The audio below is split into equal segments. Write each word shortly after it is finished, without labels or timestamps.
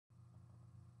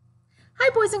Hi,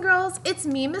 boys and girls. It's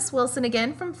me, Miss Wilson,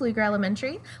 again from Pfluger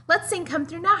Elementary. Let's sing Come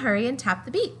Through Now Hurry and tap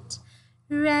the beat.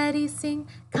 Ready, sing,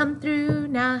 come through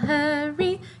now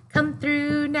hurry, come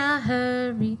through now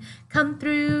hurry, come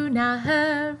through now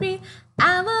hurry,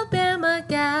 Alabama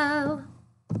gal.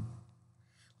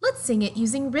 Let's sing it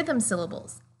using rhythm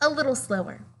syllables, a little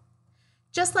slower,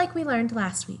 just like we learned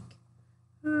last week.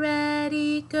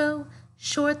 Ready, go,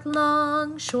 short,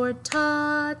 long, short,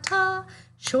 ta-ta,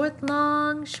 short,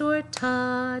 long, short,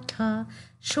 ta-ta,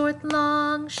 short,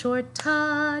 long, short,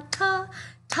 ta-ta,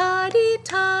 ta-dee,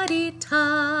 ta-dee,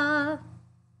 ta.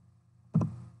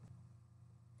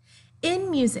 In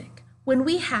music, when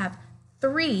we have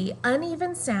 3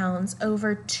 uneven sounds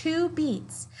over 2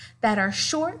 beats that are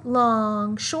short,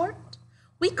 long, short,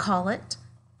 we call it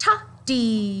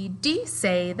ta-dee-dee.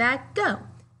 Say that, go.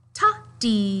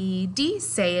 Ta-dee-dee.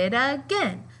 Say it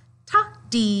again.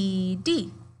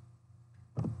 Ta-dee-dee.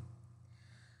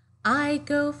 I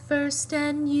go first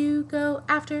and you go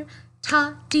after.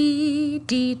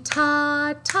 Ta-dee-dee,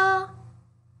 ta-ta.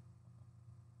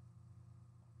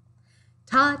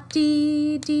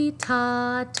 Ta-dee-dee,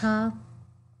 ta-ta.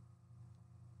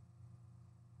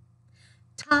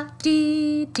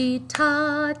 Ta-dee-dee,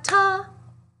 ta-ta.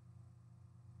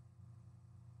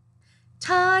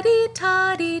 Ta-dee,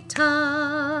 ta-dee,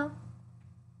 ta.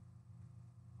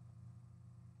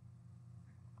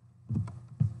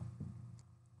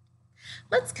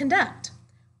 Let's conduct.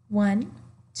 1,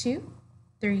 2,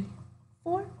 3,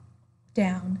 4.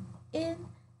 Down, in,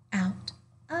 out,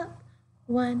 up.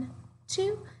 1,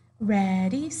 2.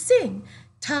 Ready, sing.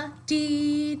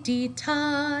 Ta-dee-dee,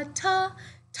 ta-ta.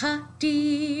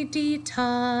 Ta-dee-dee,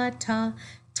 ta-ta.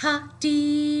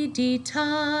 Ta-dee-dee,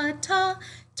 ta-ta.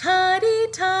 Ta-dee,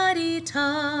 ta-dee,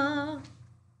 ta.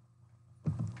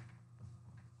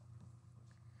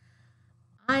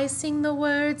 I sing the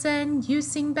words and you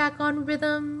sing back on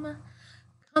rhythm.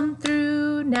 Come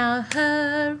through now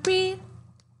hurry.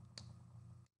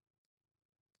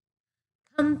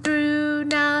 Come through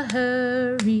now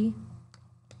hurry.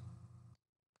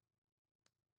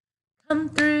 Come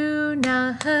through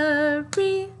now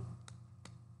hurry.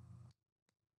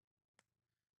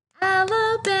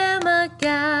 Alabama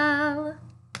gal.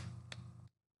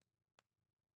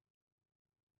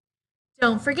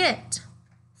 Don't forget,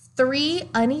 3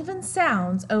 uneven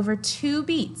sounds over 2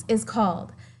 beats is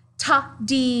called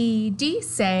ta-dee-dee.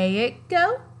 Say it,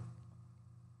 go.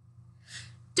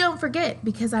 Don't forget,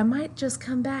 because I might just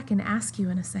come back and ask you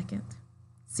in a second.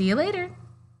 See you later.